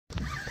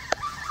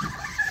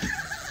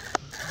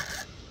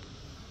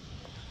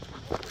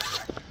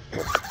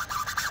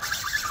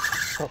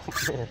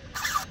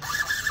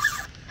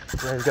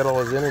Now he's got all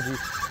his energy.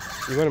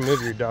 You want to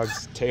move your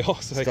dog's tail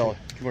so I can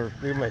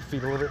move my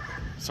feet a little bit?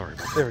 Sorry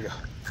about that. There we go.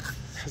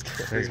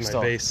 There's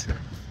my base.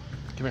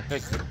 Come here.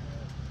 Hey.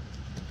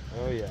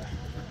 Oh, yeah.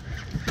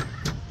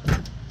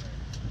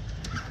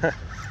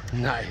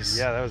 Nice.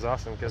 Yeah, that was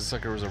awesome. That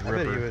sucker was a I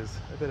ripper.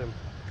 bet him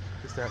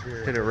just out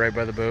here. Hit it right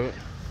by the boat.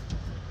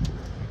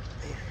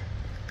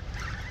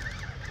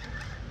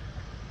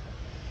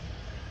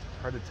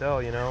 Hard to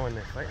tell, you know, when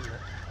they're fighting that.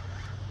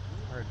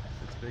 Hard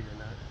if it's big or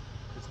not.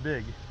 It's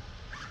big.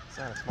 It's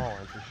not a small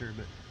one for sure,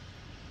 but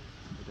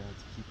it's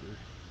a keeper.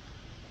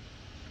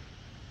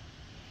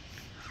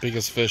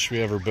 Biggest fish we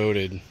ever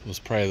boated was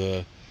probably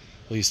the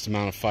least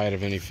amount of fight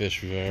of any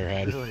fish we've ever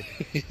had. Really?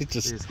 It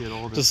just get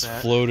old just and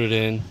fat. floated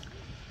in.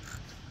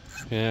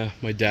 Yeah,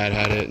 my dad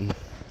had it and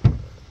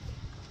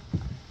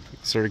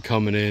started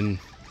coming in.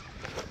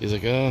 He's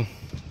like, oh,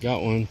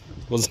 got one.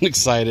 Wasn't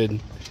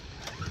excited.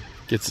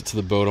 Gets it to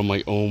the boat. I'm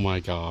like, oh my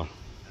god.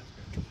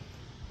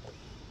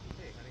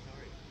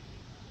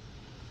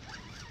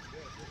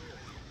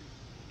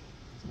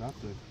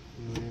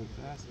 Really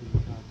fast and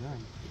he's not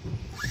done.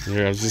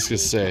 Yeah, I was just gonna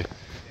say,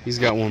 he's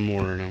got one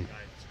more in him.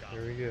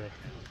 There we go.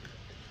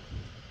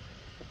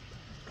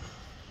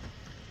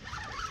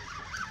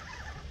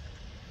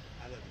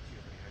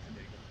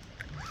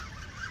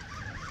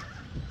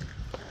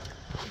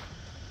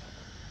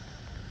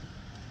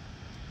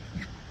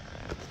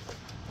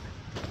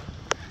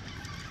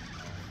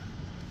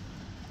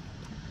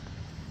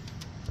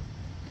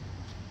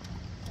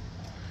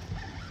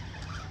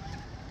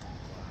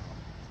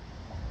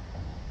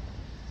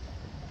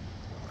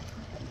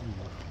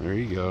 There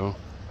you go.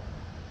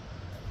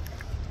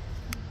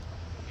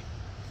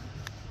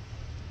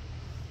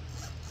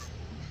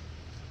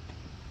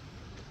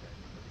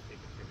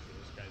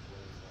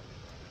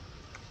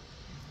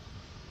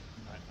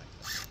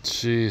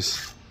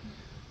 Jeez.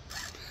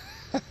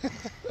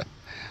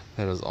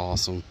 That is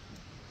awesome.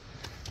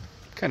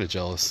 Kind of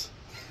jealous.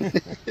 This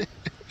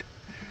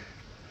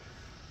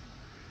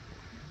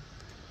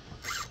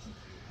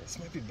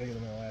might be bigger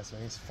than my last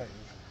one. He's fighting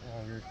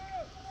longer.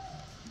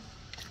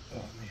 Oh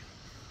man.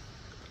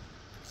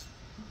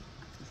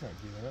 He's not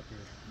giving up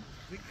here.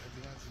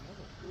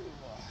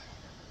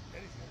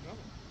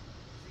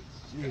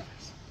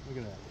 Jeez. Look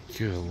at that.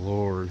 Good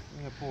lord. Look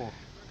at that pull.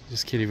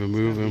 Just can't even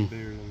move him.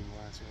 Bigger than the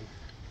last one.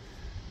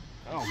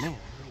 Oh man.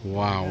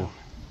 Wow.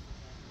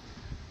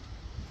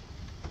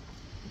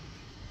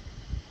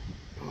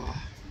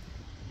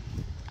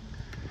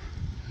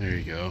 There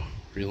you go.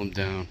 Reel him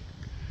down.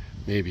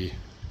 Maybe.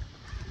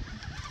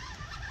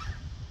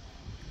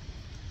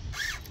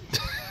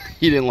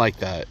 He didn't like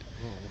that.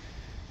 Here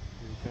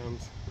he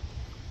comes.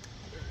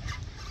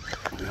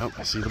 Yep,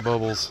 I see the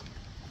bubbles.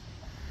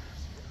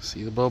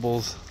 See the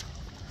bubbles.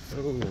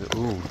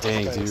 Ooh,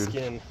 dang, dude.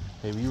 Skin.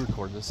 Hey, will you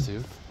record this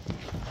too?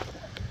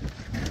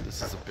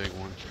 This is a big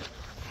one.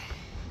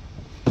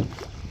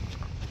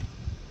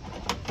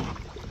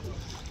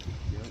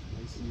 Yep,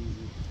 nice and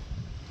easy.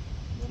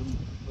 Let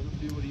him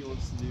do what he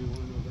wants to do.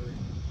 Whatever.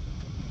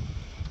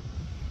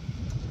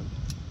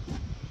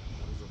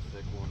 That was a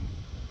thick one.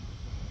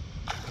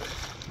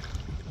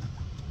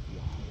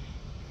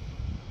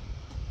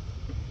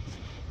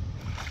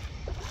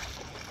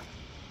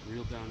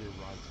 Reel down your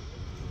rod tip.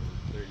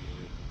 There you go.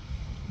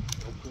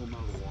 Don't pull him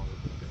out of the water.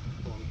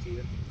 Pull him to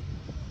you.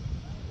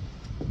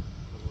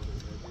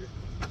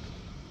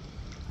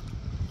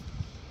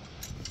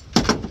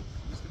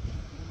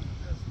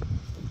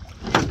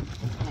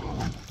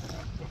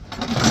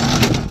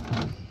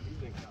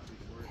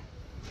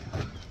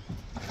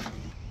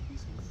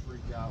 He's gonna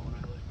freak out when I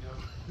let go.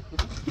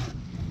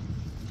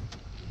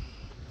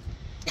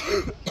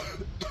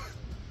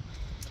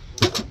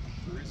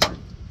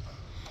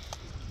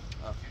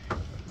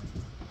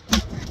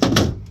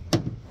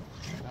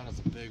 That is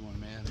a big one,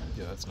 man.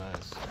 Yeah, that's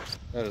nice.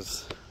 That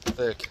is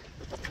thick.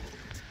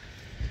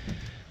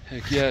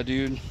 Heck yeah,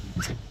 dude.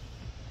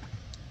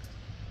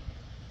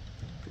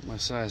 Put my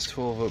size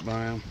 12 up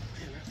by him. Man,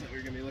 I thought we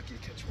were gonna be lucky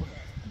to catch one.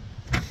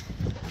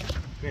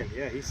 Man,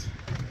 yeah, he's.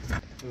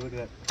 Look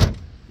at that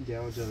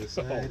gouge on the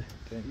side.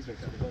 Okay. He's been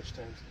caught a bunch of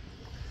times.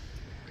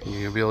 You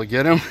gonna be able to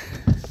get him?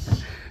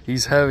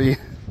 He's heavy.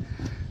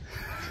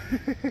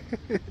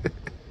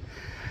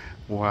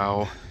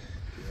 Wow.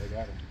 Yeah, I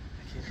got him.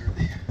 I can't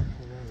really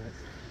hold on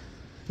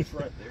that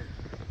front there.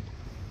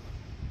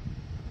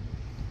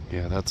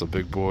 Yeah, that's a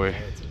big boy.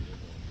 That's a big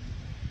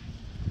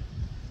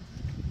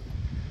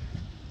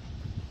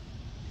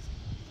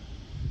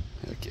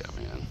one. Heck yeah,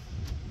 man.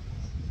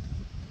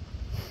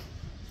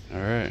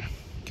 Alright.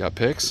 Got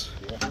picks?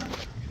 Yeah.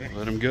 Okay.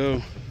 Let him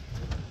go.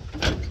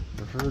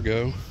 Or her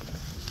go.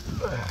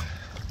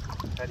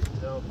 How do you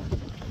tell?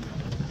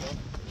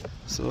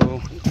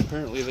 So,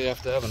 apparently they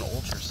have to have an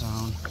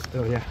ultrasound.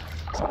 Oh, yeah.